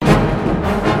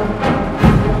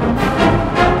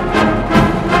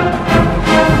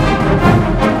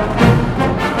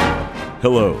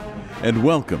Hello, and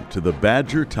welcome to the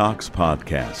Badger Talks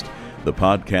podcast, the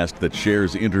podcast that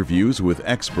shares interviews with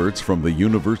experts from the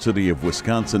University of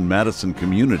Wisconsin-Madison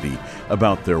community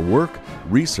about their work,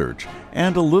 research,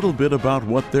 and a little bit about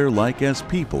what they're like as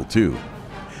people, too.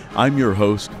 I'm your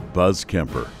host, Buzz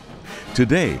Kemper.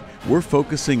 Today, we're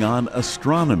focusing on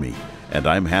astronomy, and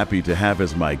I'm happy to have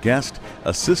as my guest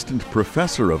Assistant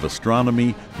Professor of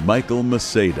Astronomy Michael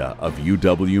Maseda of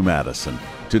UW-Madison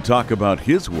to talk about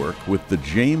his work with the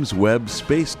James Webb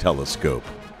Space Telescope.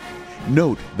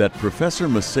 Note that Professor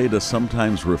Maseda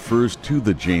sometimes refers to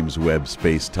the James Webb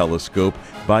Space Telescope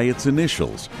by its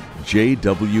initials,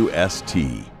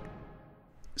 JWST.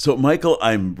 So, Michael,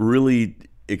 I'm really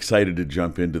excited to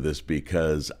jump into this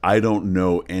because I don't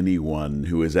know anyone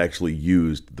who has actually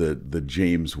used the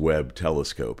James Webb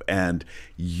Telescope. And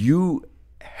you've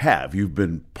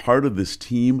been part of this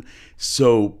team.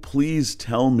 So please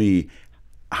tell me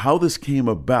how this came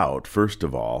about, first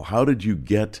of all. How did you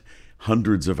get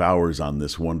hundreds of hours on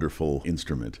this wonderful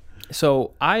instrument?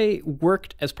 So I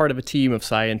worked as part of a team of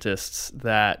scientists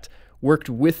that worked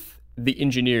with the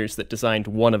engineers that designed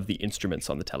one of the instruments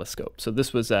on the telescope. So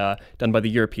this was done by the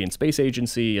European Space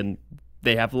Agency, and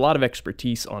they have a lot of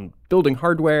expertise on building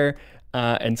hardware,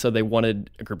 and so they wanted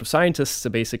a group of scientists to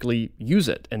basically use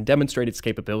it and demonstrate its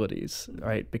capabilities,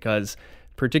 right? Because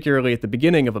particularly at the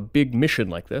beginning of a big mission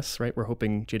like this, right, we're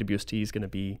hoping JWST is going to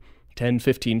be 10,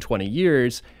 15, 20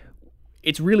 years,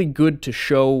 it's really good to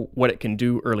show what it can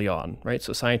do early on, right?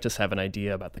 So scientists have an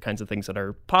idea about the kinds of things that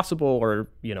are possible or,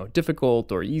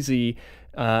 difficult or easy.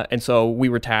 And so we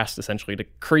were tasked essentially to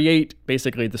create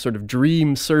basically the sort of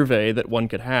dream survey that one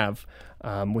could have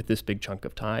with this big chunk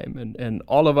of time. And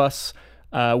all of us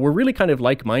were really kind of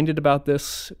like-minded about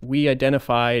this. We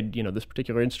identified, this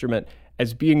particular instrument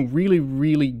as being really,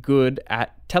 really good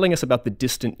at telling us about the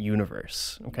distant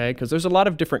universe, okay? Because there's a lot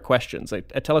of different questions.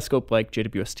 Like a telescope like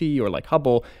JWST or like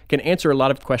Hubble can answer a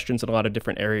lot of questions in a lot of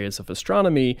different areas of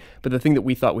astronomy, but the thing that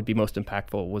we thought would be most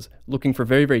impactful was looking for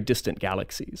very, very distant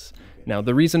galaxies. Now,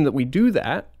 the reason that we do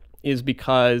that is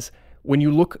because when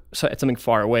you look at something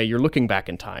far away, you're looking back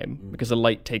in time because the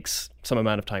light takes some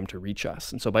amount of time to reach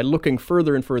us. And so by looking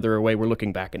further and further away, we're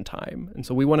looking back in time. And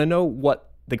so we want to know what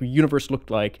the universe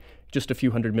looked like just a few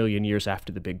 100 million years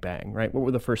after the Big Bang, right? What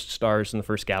were the first stars and the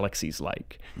first galaxies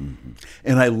like? Mm-hmm.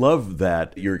 And I love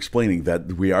that you're explaining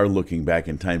that we are looking back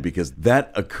in time, because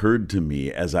that occurred to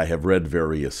me as I have read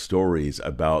various stories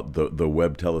about the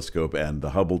Webb telescope and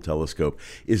the Hubble telescope,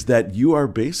 is that you are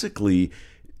basically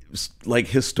like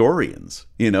historians,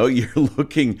 you're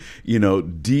looking,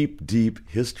 deep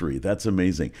history. That's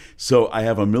amazing. So I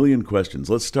have a million questions.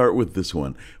 Let's start with this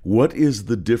one. What is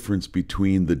the difference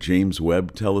between the James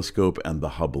Webb telescope and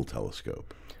the Hubble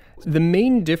telescope? The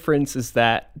main difference is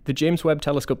that the James Webb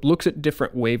telescope looks at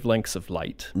different wavelengths of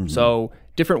light. Mm-hmm. So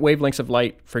different wavelengths of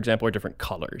light, for example, are different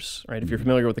colors, right? Mm-hmm. If you're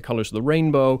familiar with the colors of the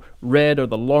rainbow, red are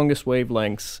the longest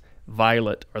wavelengths,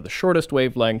 violet are the shortest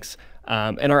wavelengths.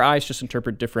 And our eyes just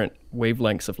interpret different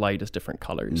wavelengths of light as different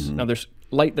colors. Mm-hmm. Now, there's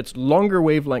light that's longer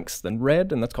wavelengths than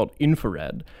red, and that's called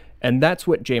infrared. And that's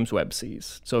what James Webb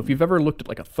sees. So if you've ever looked at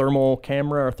like a thermal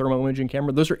camera or thermal imaging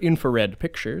camera, those are infrared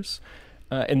pictures.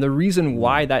 And the reason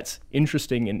why that's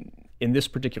interesting in this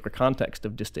particular context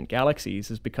of distant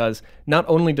galaxies is because not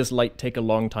only does light take a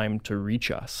long time to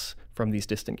reach us from these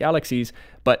distant galaxies,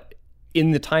 but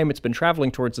in the time it's been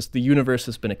traveling towards us, the universe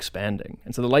has been expanding.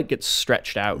 And so the light gets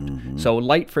stretched out. Mm-hmm. So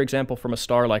light, for example, from a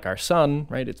star like our sun,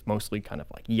 right, it's mostly kind of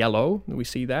like yellow. We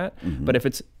see that. Mm-hmm. But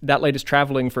if that light is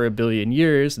traveling for 1 billion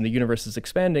years and the universe is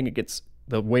expanding,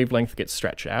 the wavelength gets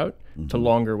stretched out mm-hmm. to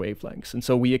longer wavelengths. And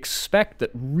so we expect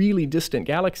that really distant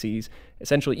galaxies,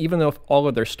 essentially, even though all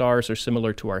of their stars are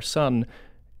similar to our sun,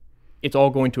 it's all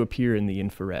going to appear in the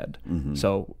infrared. Mm-hmm.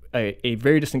 So a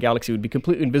very distant galaxy would be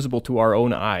completely invisible to our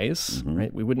own eyes, mm-hmm.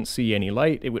 right? We wouldn't see any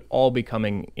light. It would all be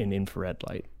coming in infrared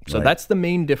light. So right. That's the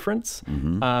main difference.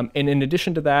 Mm-hmm. And in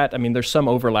addition to that, there's some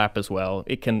overlap as well.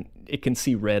 It can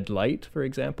see red light, for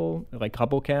example, like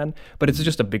Hubble can, but it's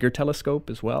just a bigger telescope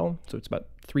as well. So it's about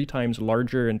 3 times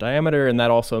larger in diameter, and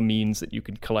that also means that you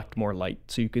can collect more light,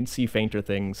 so you can see fainter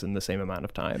things in the same amount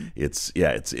of time. It's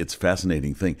a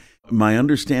fascinating thing. My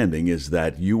understanding is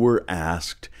that you were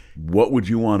asked, what would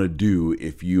you want to do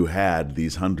if you had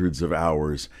these hundreds of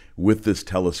hours with this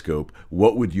telescope?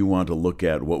 What would you want to look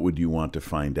at? What would you want to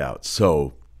find out?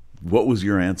 So what was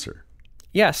your answer?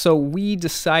 Yeah, so we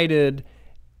decided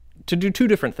to do 2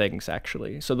 different things,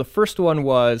 actually. So the first one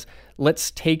was,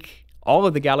 let's take all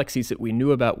of the galaxies that we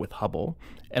knew about with Hubble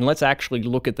and let's actually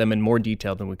look at them in more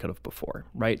detail than we could have before,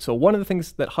 right? So one of the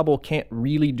things that Hubble can't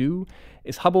really do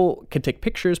is Hubble can take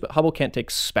pictures, but Hubble can't take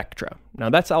spectra.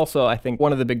 Now that's also, I think,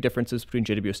 one of the big differences between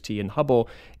JWST and Hubble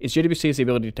is JWST has the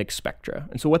ability to take spectra.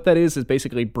 And so what that is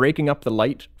basically breaking up the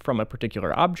light from a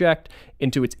particular object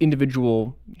into its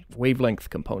individual wavelength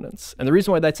components. And the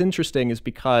reason why that's interesting is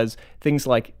because things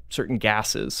like certain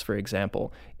gases, for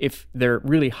example, if they're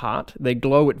really hot, they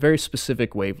glow at very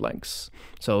specific wavelengths.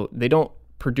 So they don't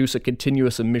produce a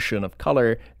continuous emission of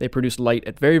color, they produce light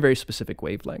at very, very specific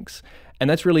wavelengths. And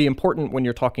that's really important when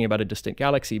you're talking about a distant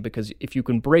galaxy, because if you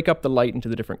can break up the light into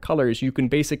the different colors, you can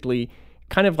basically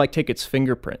kind of like take its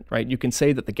fingerprint, right? You can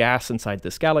say that the gas inside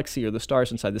this galaxy or the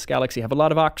stars inside this galaxy have a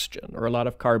lot of oxygen or a lot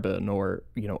of carbon or,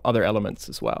 other elements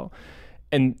as well.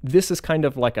 And this is kind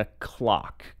of like a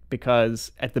clock,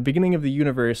 because at the beginning of the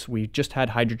universe, we just had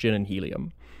hydrogen and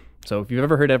helium. So if you've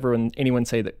ever heard anyone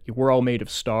say that we're all made of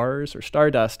stars or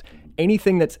stardust,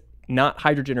 anything that's not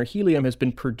hydrogen or helium has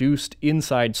been produced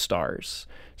inside stars.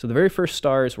 So the very first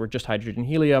stars were just hydrogen and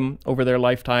helium over their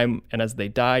lifetime, and as they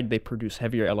died, they produce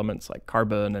heavier elements like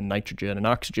carbon and nitrogen and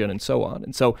oxygen and so on.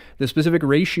 And so the specific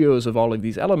ratios of all of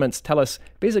these elements tell us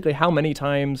basically how many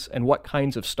times and what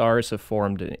kinds of stars have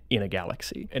formed in a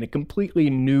galaxy, in a completely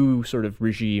new sort of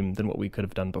regime than what we could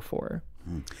have done before.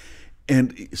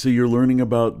 And so you're learning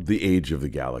about the age of the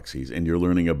galaxies, and you're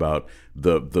learning about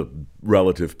the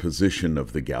relative position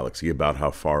of the galaxy, about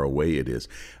how far away it is.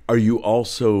 Are you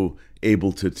also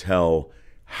able to tell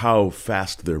how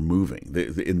fast they're moving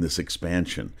in this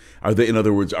expansion? Are they, in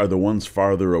other words, are the ones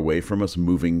farther away from us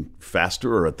moving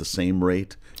faster or at the same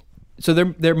rate? So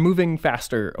they're moving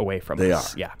faster away from us. They are?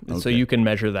 Yeah. Okay. So you can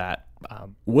measure that.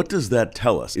 What does that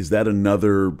tell us? Is that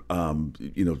another,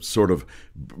 sort of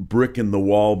brick in the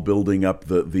wall building up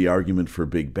the argument for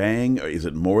Big Bang? Or is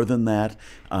it more than that?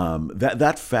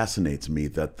 That fascinates me,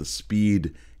 that the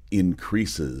speed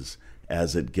increases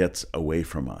as it gets away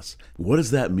from us. What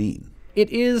does that mean? It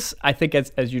is, I think,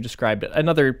 as you described it,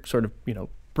 another sort of,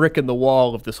 brick in the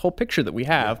wall of this whole picture that we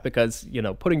have, because,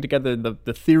 putting together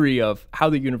the theory of how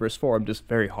the universe formed is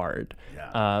very hard.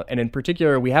 Yeah. And in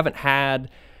particular, we haven't had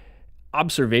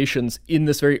observations in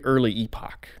this very early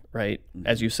epoch, right? Mm-hmm.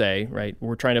 As you say, right?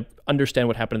 We're trying to understand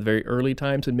what happened in the very early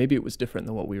times, and maybe it was different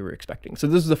than what we were expecting. So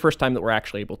this is the first time that we're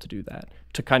actually able to do that,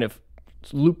 to kind of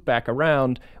loop back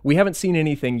around. We haven't seen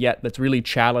anything yet that's really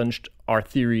challenged our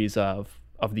theories of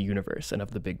the universe and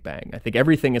of the Big Bang. I think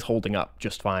everything is holding up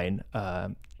just fine,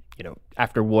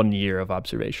 after 1 year of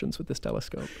observations with this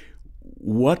telescope.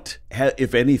 What,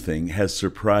 if anything, has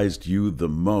surprised you the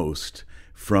most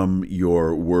from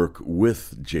your work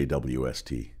with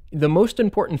JWST? The most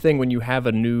important thing when you have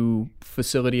a new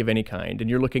facility of any kind and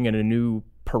you're looking at a new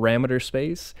parameter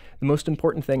space, the most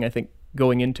important thing I think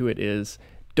going into it is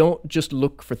don't just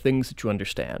look for things that you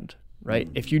understand, right?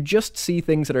 Mm-hmm. If you just see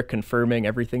things that are confirming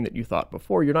everything that you thought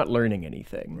before, you're not learning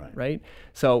anything, right?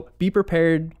 So be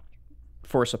prepared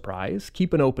for a surprise,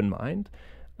 keep an open mind.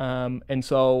 And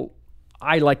so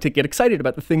I like to get excited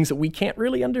about the things that we can't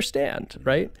really understand,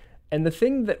 right? And the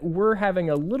thing that we're having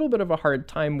a little bit of a hard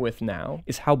time with now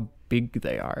is how big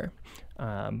they are.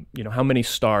 How many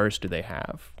stars do they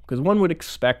have? Because one would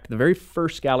expect the very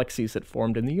first galaxies that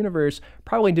formed in the universe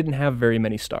probably didn't have very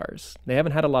many stars. They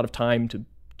haven't had a lot of time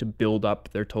to build up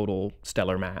their total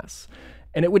stellar mass.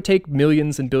 And it would take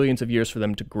millions and billions of years for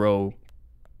them to grow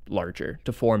larger,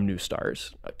 to form new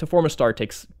stars. To form a star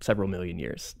takes several million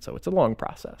years, so it's a long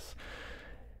process.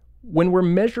 When we're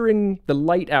measuring the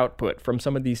light output from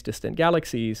some of these distant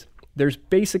galaxies, there's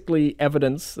basically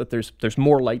evidence that there's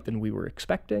more light than we were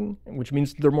expecting, which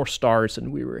means there are more stars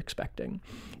than we were expecting.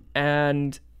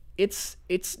 And it's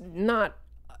not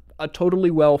a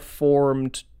totally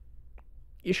well-formed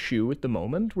issue at the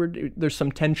moment. There's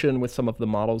some tension with some of the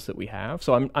models that we have.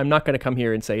 So I'm not going to come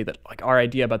here and say that like our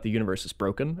idea about the universe is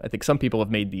broken. I think some people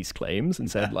have made these claims and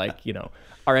said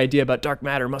our idea about dark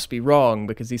matter must be wrong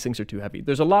because these things are too heavy.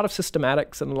 There's a lot of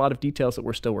systematics and a lot of details that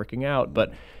we're still working out,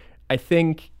 but I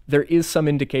think there is some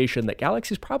indication that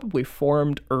galaxies probably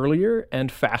formed earlier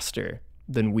and faster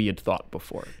than we had thought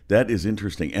before. That is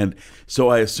interesting. And so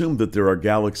I assume that there are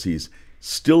galaxies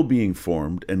still being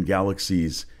formed and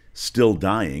galaxies still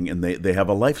dying, and they have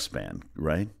a lifespan,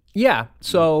 right? Yeah.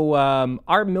 So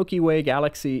our Milky Way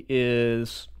galaxy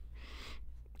is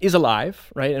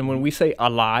alive, right? And when we say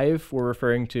alive, we're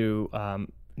referring to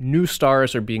new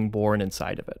stars are being born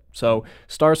inside of it. So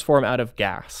stars form out of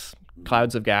gas,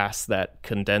 clouds of gas that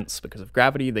condense because of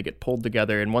gravity. They get pulled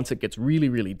together, and once it gets really,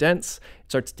 really dense, it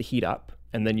starts to heat up,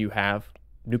 and then you have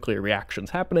nuclear reactions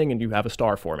happening, and you have a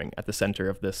star forming at the center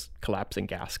of this collapsing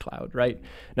gas cloud, right?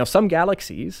 Now, some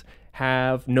galaxies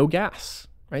have no gas,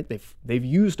 right? They've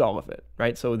used all of it,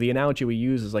 right? So the analogy we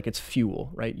use is like it's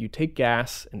fuel, right? You take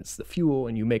gas and it's the fuel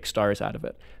and you make stars out of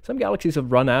it. Some galaxies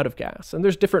have run out of gas, and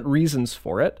there's different reasons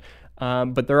for it.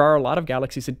 But there are a lot of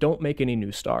galaxies that don't make any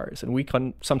new stars, and we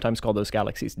can sometimes call those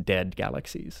galaxies dead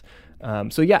galaxies.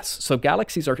 So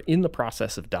galaxies are in the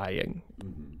process of dying.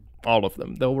 All of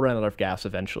them. They'll run out of gas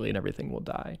eventually, and everything will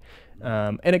die.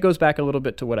 And it goes back a little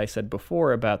bit to what I said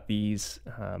before about these,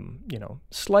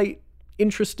 slight,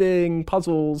 interesting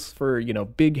puzzles for,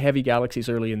 big, heavy galaxies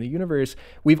early in the universe.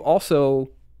 We've also,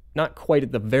 not quite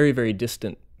at the very, very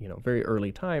distant, very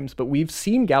early times, but we've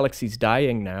seen galaxies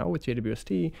dying now with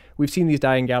JWST. We've seen these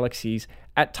dying galaxies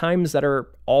at times that are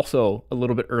also a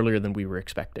little bit earlier than we were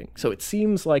expecting. So it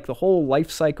seems like the whole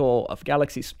life cycle of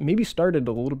galaxies maybe started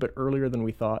a little bit earlier than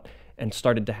we thought and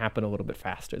started to happen a little bit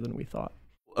faster than we thought.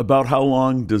 About how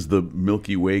long does the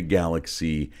Milky Way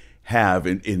galaxy have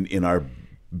in our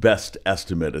best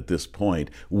estimate at this point?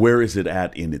 Where is it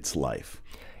at in its life?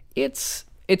 It's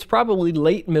probably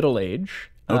late Middle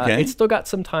Age. Okay. It's still got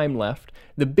some time left.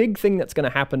 The big thing that's going to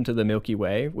happen to the Milky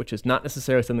Way, which is not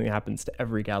necessarily something that happens to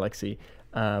every galaxy,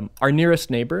 our nearest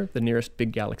neighbor, the nearest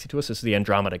big galaxy to us, is the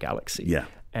Andromeda galaxy. Yeah.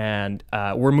 And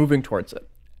we're moving towards it.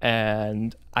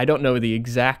 And I don't know the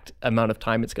exact amount of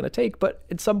time it's going to take, but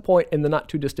at some point in the not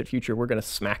too distant future, we're going to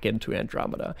smack into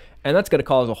Andromeda. And that's going to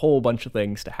cause a whole bunch of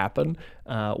things to happen.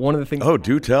 One of the things... Oh,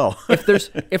 do tell.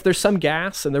 if there's some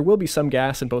gas, and there will be some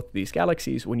gas in both of these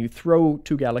galaxies, when you throw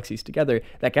two galaxies together,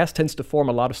 that gas tends to form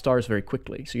a lot of stars very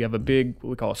quickly. So you have a big, what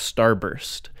we call a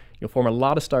starburst. You'll form a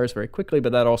lot of stars very quickly,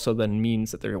 but that also then means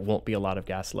that there won't be a lot of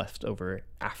gas left over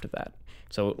after that.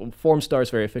 So it will form stars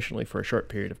very efficiently for a short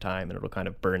period of time, and it'll kind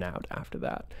of burn out after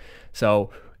that. So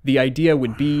the idea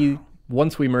would be,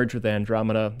 once we merge with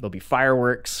Andromeda, there'll be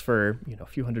fireworks for a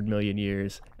few 100 million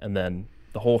years, and then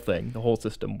the whole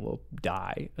system will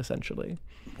die, essentially.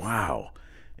 Wow.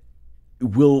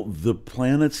 Will the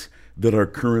planets that are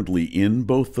currently in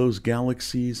both those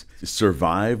galaxies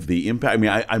survive the impact? I mean,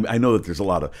 I know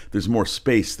that there's more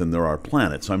space than there are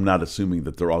planets, so I'm not assuming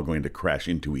that they're all going to crash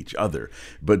into each other.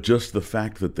 But just the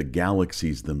fact that the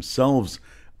galaxies themselves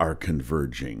are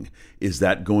converging, is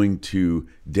that going to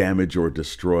damage or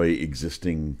destroy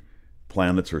existing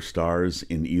planets or stars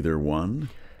in either one?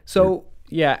 So...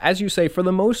 Yeah, as you say, for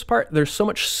the most part, there's so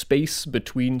much space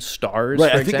between stars,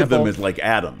 right, for I think example. of them as like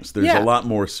atoms. There's a lot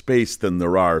more space than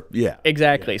there are,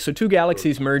 Exactly. So two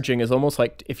galaxies merging is almost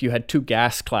like if you had two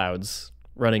gas clouds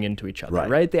running into each other,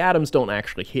 right? The atoms don't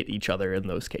actually hit each other in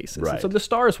those cases. Right. So the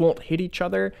stars won't hit each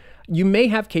other. You may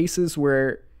have cases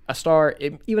where a star,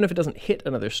 even if it doesn't hit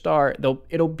another star,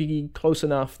 it'll be close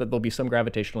enough that there'll be some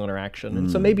gravitational interaction.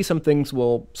 And so maybe some things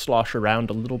will slosh around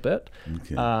a little bit.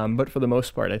 Okay. But for the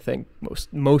most part, I think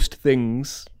most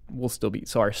things will still be.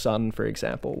 So our sun, for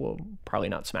example, will probably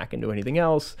not smack into anything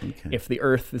else. Okay. If the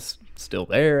Earth is still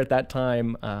there at that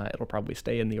time, it'll probably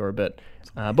stay in the orbit.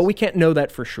 But we can't know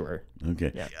that for sure.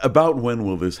 Okay. Yeah. About when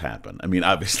will this happen? I mean,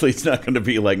 obviously it's not going to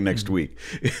be like next week,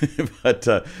 but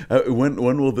when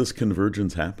will this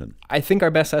convergence happen? I think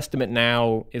our best estimate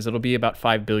now is it'll be about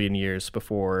 5 billion years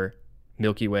before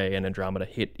Milky Way and Andromeda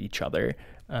hit each other.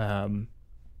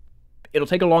 It'll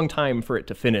take a long time for it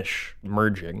to finish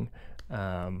merging.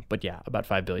 But yeah, about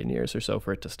 5 billion years or so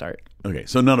for it to start. Okay,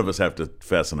 so none of us have to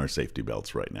fasten our safety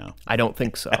belts right now. I don't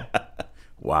think so.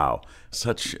 Wow,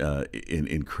 such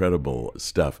incredible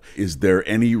stuff. Is there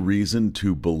any reason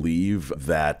to believe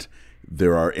that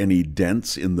there are any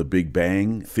dents in the Big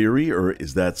Bang theory, or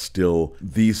is that still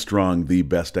the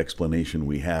best explanation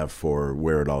we have for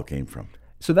where it all came from?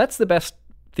 So that's the best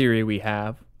theory we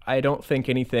have. I don't think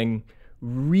anything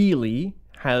really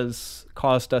has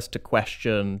caused us to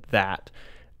question that.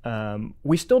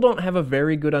 We still don't have a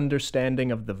very good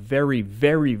understanding of the very,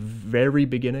 very, very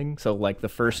beginning. So like the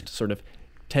first sort of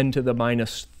 10 to the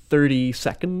minus 30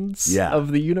 seconds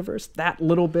of the universe. That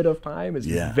little bit of time is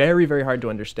very, very hard to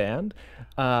understand.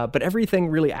 But everything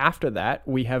really after that,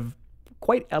 we have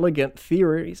quite elegant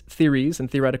theories and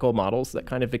theoretical models that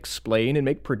kind of explain and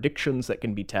make predictions that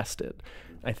can be tested.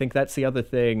 I think that's the other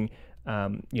thing.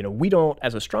 We don't,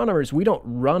 as astronomers, we don't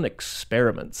run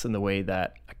experiments in the way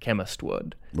that a chemist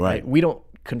would. Right? We don't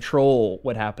control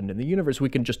what happened in the universe. We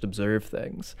can just observe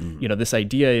things. This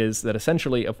idea is that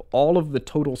essentially of all of the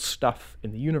total stuff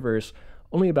in the universe,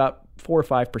 only about 4 or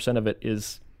 5% of it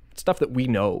is stuff that we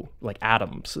know, like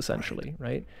atoms, essentially,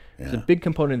 right? Yeah. There's a big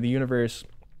component of the universe,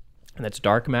 and that's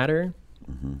dark matter.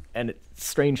 And it's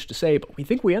strange to say, but we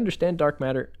think we understand dark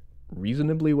matter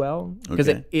reasonably well because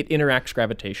it interacts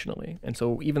gravitationally. And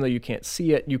so even though you can't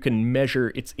see it, you can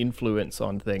measure its influence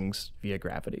on things via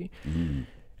gravity.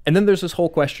 And then there's this whole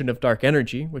question of dark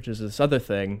energy, which is this other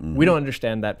thing. We don't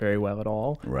understand that very well at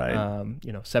all. Right.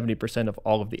 70% of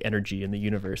all of the energy in the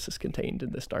universe is contained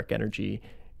in this dark energy.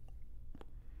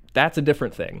 That's a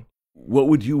different thing. What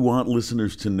would you want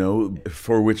listeners to know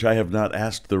for which I have not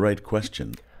asked the right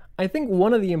question? I think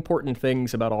one of the important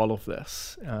things about all of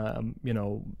this,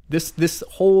 this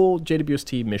whole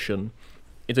JWST mission,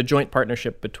 it's a joint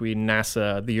partnership between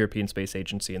NASA, the European Space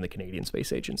Agency, and the Canadian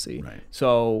Space Agency. Right.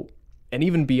 So, and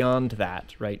even beyond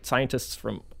that, right, scientists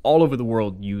from all over the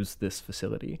world use this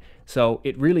facility. So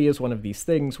it really is one of these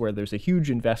things where there's a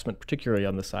huge investment, particularly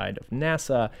on the side of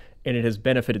NASA, and it has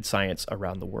benefited science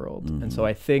around the world. And so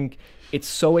I think it's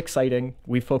so exciting.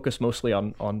 We focus mostly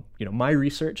on my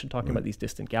research and talking about these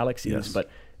distant galaxies, but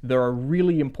there are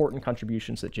really important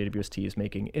contributions that JWST is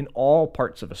making in all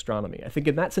parts of astronomy. I think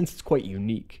in that sense it's quite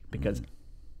unique because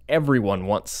everyone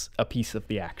wants a piece of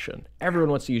the action. Everyone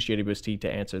wants to use JWST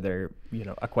to answer their,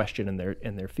 a question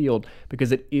in their field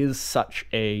because it is such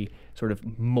a sort of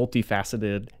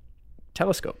multifaceted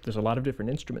telescope. There's a lot of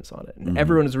different instruments on it, and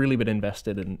everyone has really been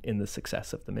invested in the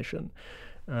success of the mission.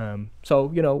 So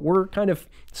we're kind of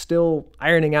still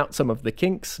ironing out some of the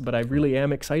kinks, but I really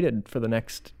am excited for the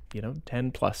next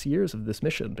 10 plus years of this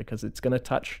mission because it's going to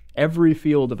touch every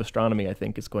field of astronomy. I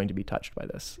think is going to be touched by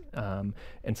this,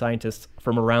 and scientists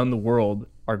from around the world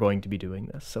are going to be doing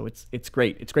this. So it's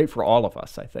great. It's great for all of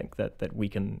us. I think that we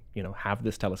can have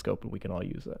this telescope and we can all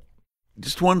use it.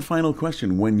 Just one final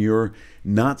question. When you're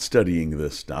not studying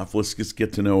this stuff, let's just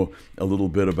get to know a little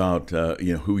bit about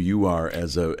who you are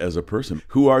as a person.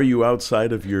 Who are you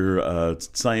outside of your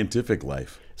scientific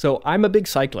life? So I'm a big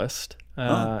cyclist.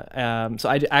 So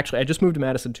I just moved to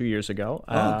Madison 2 years ago,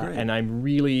 great. and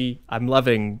I'm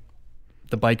loving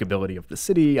the bikeability of the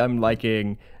city. I'm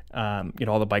liking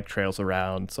all the bike trails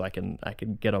around, so I can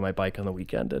get on my bike on the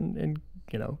weekend and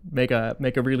make a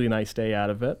really nice day out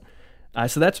of it.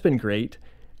 So that's been great.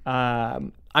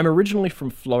 I'm originally from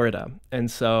Florida, and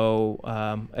so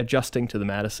adjusting to the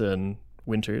Madison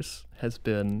winters has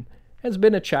been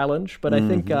a challenge. But I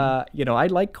think I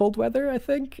like cold weather. I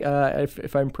think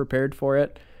if I'm prepared for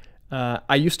it.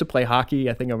 I used to play hockey.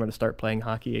 I think I'm going to start playing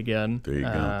hockey again. There you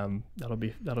go.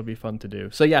 That'll be fun to do.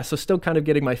 So still kind of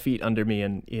getting my feet under me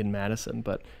in Madison,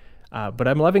 but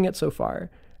I'm loving it so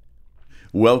far.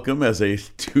 Welcome as a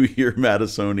 2-year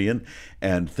Madisonian,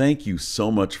 and thank you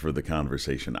so much for the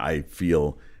conversation. I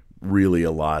feel really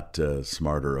a lot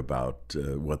smarter about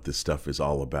what this stuff is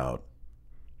all about.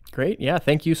 Great. Yeah,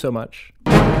 thank you so much.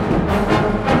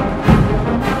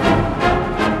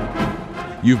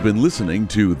 You've been listening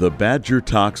to the Badger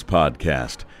Talks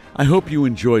podcast. I hope you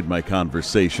enjoyed my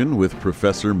conversation with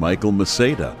Professor Michael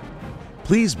Maseda.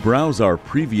 Please browse our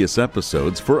previous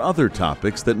episodes for other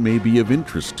topics that may be of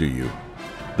interest to you.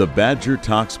 The Badger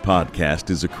Talks podcast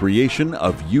is a creation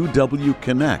of UW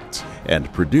Connects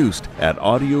and produced at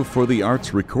Audio for the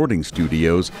Arts Recording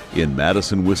Studios in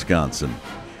Madison, Wisconsin.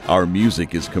 Our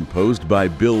music is composed by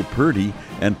Bill Purdy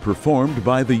and performed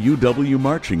by the UW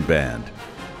Marching Band.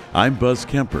 I'm Buzz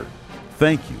Kemper.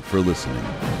 Thank you for listening.